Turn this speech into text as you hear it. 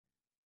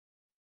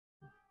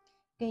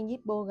Kênh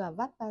Zippo Gà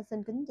Vách Pha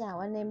xin kính chào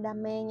anh em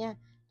đam mê nha.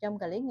 Trong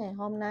clip ngày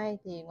hôm nay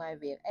thì ngoài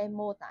việc em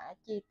mô tả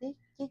chi tiết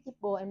chiếc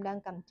Zippo em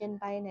đang cầm trên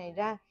tay này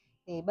ra,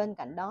 thì bên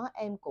cạnh đó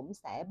em cũng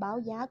sẽ báo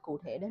giá cụ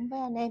thể đến với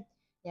anh em.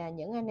 Và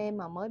những anh em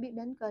mà mới biết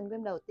đến kênh của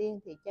em đầu tiên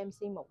thì cho em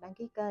xin một đăng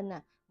ký kênh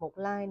nè, một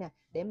like nè,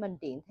 để mình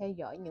tiện theo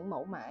dõi những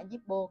mẫu mã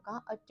Zippo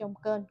có ở trong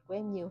kênh của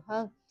em nhiều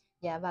hơn.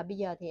 Và bây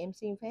giờ thì em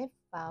xin phép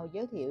vào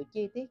giới thiệu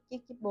chi tiết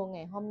chiếc Zippo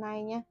ngày hôm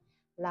nay nha.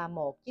 Là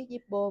một chiếc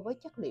Zippo với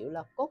chất liệu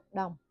là cốt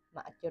đồng,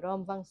 mạ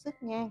chrome vân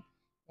xước ngang.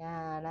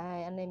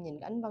 Đây anh em nhìn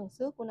cái vân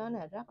xước của nó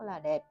là rất là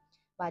đẹp.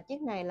 Và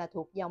chiếc này là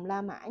thuộc dòng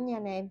La Mã nha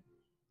anh em.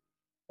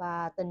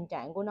 Và tình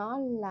trạng của nó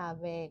là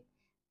về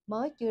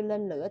mới chưa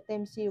lên lửa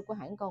tem siêu của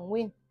hãng còn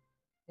nguyên.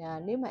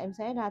 Nếu mà em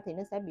xé ra thì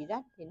nó sẽ bị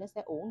rách, thì nó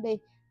sẽ uổng đi.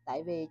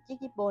 Tại vì chiếc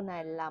Zippo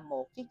này là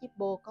một chiếc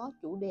Zippo có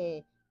chủ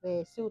đề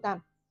về sưu tầm,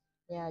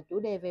 chủ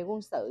đề về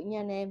quân sự nha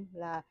anh em,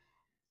 là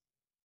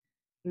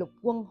lục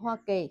quân Hoa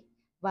Kỳ.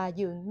 Và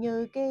dường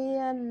như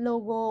cái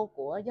logo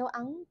của dấu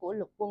ấn của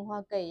lục quân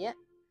Hoa Kỳ á,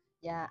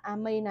 và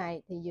Army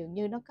này thì dường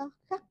như nó có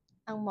khắc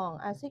ăn mòn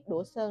axit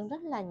đổ sơn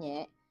rất là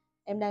nhẹ.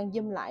 Em đang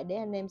zoom lại để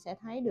anh em sẽ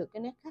thấy được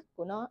cái nét khắc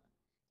của nó.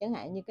 Chẳng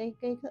hạn như cái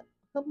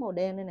khớp màu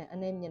đen đây nè,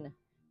 anh em nhìn nè,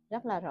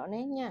 rất là rõ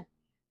nét nha.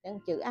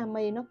 Chữ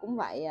Army nó cũng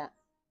vậy ạ.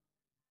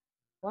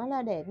 Quá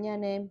là đẹp nha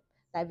anh em.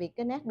 Tại vì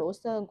cái nét đổ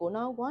sơn của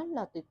nó quá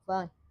là tuyệt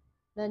vời,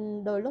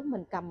 nên đôi lúc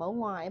mình cầm ở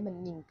ngoài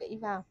mình nhìn kỹ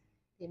vào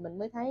thì mình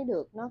mới thấy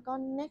được nó có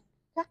nét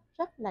khắc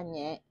rất là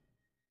nhẹ,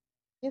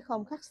 chứ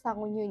không khắc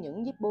sâu như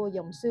những Zippo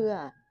dòng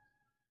xưa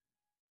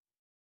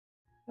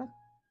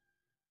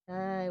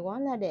quá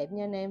là đẹp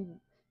nha anh em.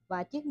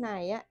 Và chiếc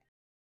này á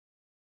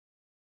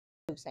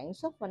được sản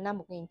xuất vào năm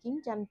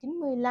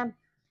 1995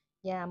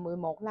 và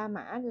 11 La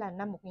Mã là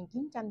năm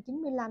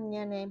 1995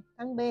 nha anh em,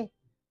 tháng B.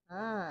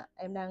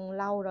 Em đang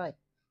lâu rồi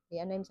thì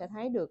anh em sẽ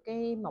thấy được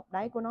cái mộc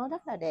đáy của nó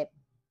rất là đẹp,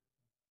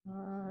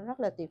 rất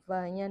là tuyệt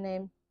vời nha anh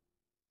em.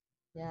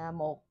 Và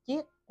một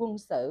chiếc quân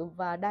sự,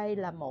 và đây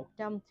là một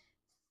trong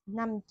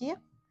 5 chiếc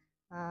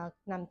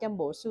nằm trong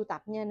bộ sưu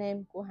tập nha anh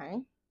em của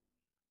hãng.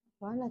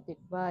 Quá là tuyệt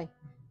vời,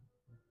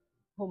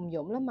 hùng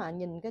dũng lắm. Mà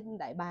nhìn cái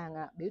đại bàng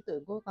biểu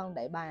tượng của con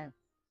đại bàng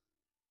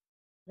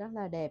rất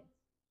là đẹp.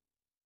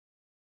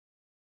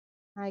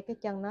 Hai cái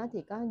chân nó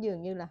thì có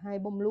dường như là hai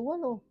bông lúa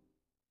luôn,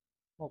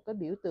 một cái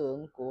biểu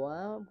tượng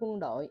của quân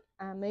đội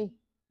Army,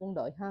 quân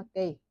đội Hoa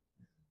Kỳ.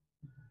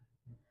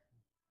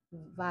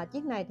 Và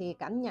chiếc này thì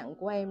cảm nhận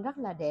của em rất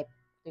là đẹp,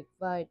 tuyệt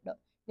vời.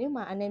 Nếu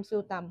mà anh em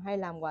sưu tầm hay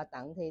làm quà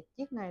tặng thì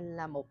chiếc này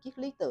là một chiếc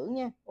lý tưởng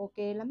nha, ok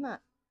lắm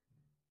ạ.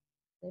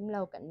 Đếm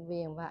lâu cạnh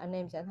viền, và anh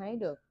em sẽ thấy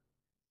được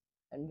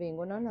cạnh viền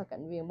của nó là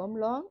cạnh viền bóng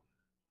loáng.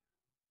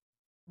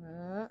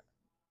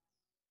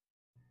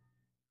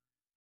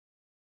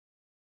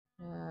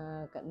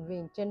 Cạnh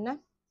viền trên nách,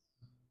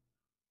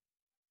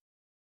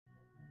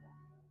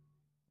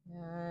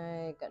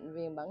 cạnh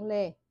viền bản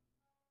lề.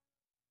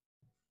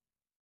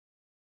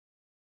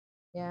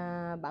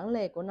 Và bản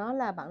lề của nó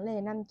là bản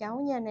lề 5 cháu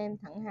nha anh em,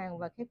 thẳng hàng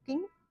và khép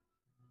kín.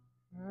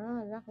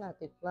 Rất là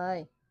tuyệt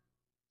vời.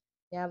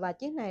 Và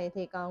chiếc này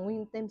thì còn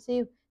nguyên tem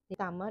siêu. Thì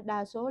tầm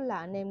đa số là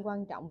anh em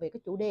quan trọng về cái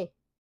chủ đề.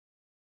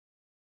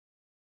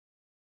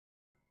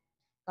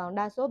 Còn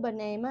đa số bên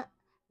em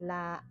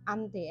là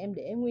âm thì em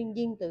để nguyên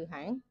zin từ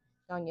hãng.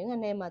 Còn những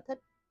anh em mà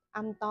thích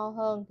âm to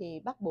hơn thì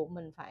bắt buộc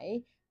mình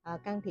phải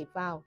can thiệp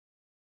vào.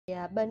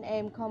 Bên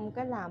em không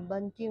có làm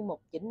bên chuyên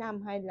mục chỉnh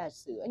âm hay là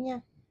sửa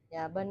nha.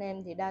 Bên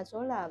em thì đa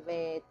số là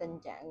về tình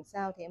trạng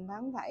sao thì em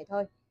bán vậy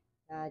thôi.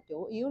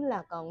 Chủ yếu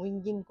là còn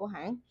nguyên zin của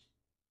hãng.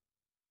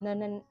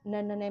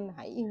 Nên anh em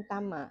hãy yên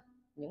tâm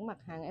những mặt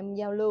hàng em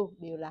giao lưu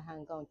đều là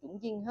hàng còn chuẩn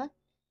zin hết.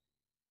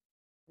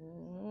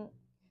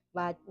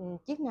 Và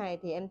chiếc này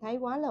thì em thấy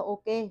quá là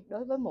ok.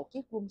 Đối với một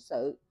chiếc quân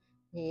sự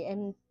thì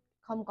em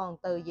không còn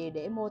từ gì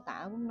để mô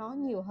tả nó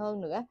nhiều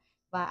hơn nữa.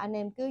 Và anh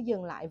em cứ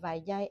dừng lại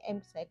vài giây,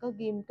 em sẽ có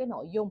ghim cái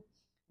nội dung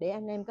để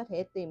anh em có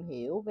thể tìm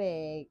hiểu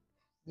về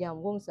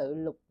dòng quân sự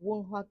lục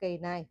quân Hoa Kỳ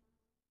này,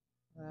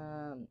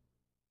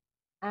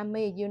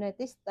 Army,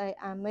 United States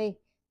Army,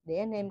 để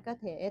anh em có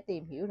thể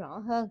tìm hiểu rõ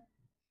hơn.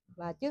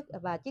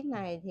 Và chiếc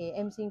này thì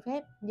em xin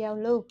phép giao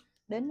lưu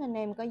đến anh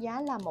em có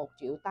giá là 1,8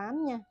 triệu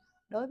nha.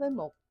 Đối với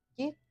một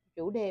chiếc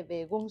chủ đề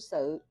về quân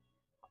sự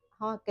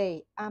Hoa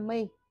Kỳ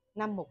Army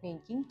năm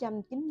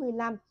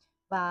 1995.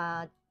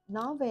 Và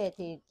nó về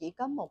thì chỉ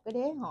có một cái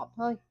đế hộp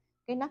thôi,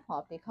 cái nắp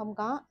hộp thì không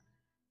có.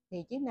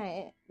 Thì chiếc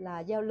này là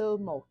giao lưu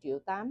 1,8 triệu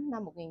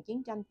năm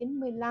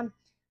 1995.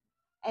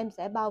 Em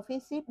sẽ bao phí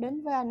ship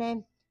đến với anh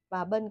em.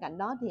 Và bên cạnh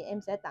đó thì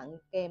em sẽ tặng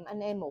kèm anh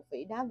em một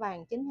vỉ đá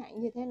vàng chính hãng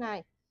như thế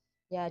này.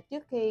 Và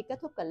trước khi kết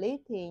thúc clip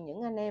thì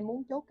những anh em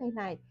muốn chốt cây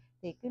này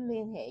thì cứ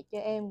liên hệ cho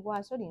em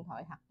qua số điện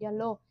thoại hoặc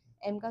Zalo.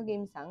 Em có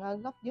ghim sẵn ở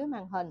góc dưới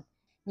màn hình.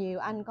 Nhiều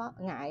anh có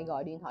ngại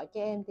gọi điện thoại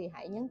cho em thì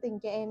hãy nhắn tin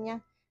cho em nha.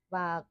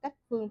 Và cách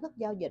phương thức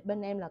giao dịch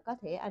bên em là có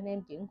thể anh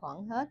em chuyển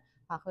khoản hết,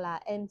 hoặc là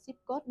em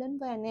ship code đến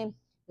với anh em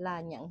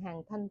là nhận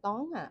hàng thanh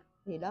toán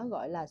thì đó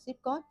gọi là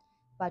ship code.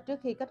 Và trước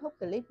khi kết thúc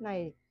clip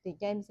này thì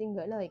cho em xin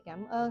gửi lời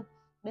cảm ơn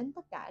đến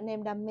tất cả anh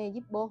em đam mê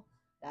Zippo.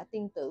 đã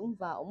tin tưởng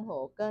và ủng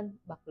hộ kênh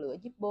Bật Lửa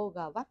ZIPPO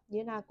gò vấp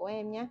dưới like của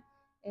em nhé.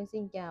 Em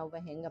xin chào và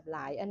hẹn gặp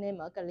lại anh em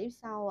ở clip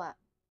sau ạ.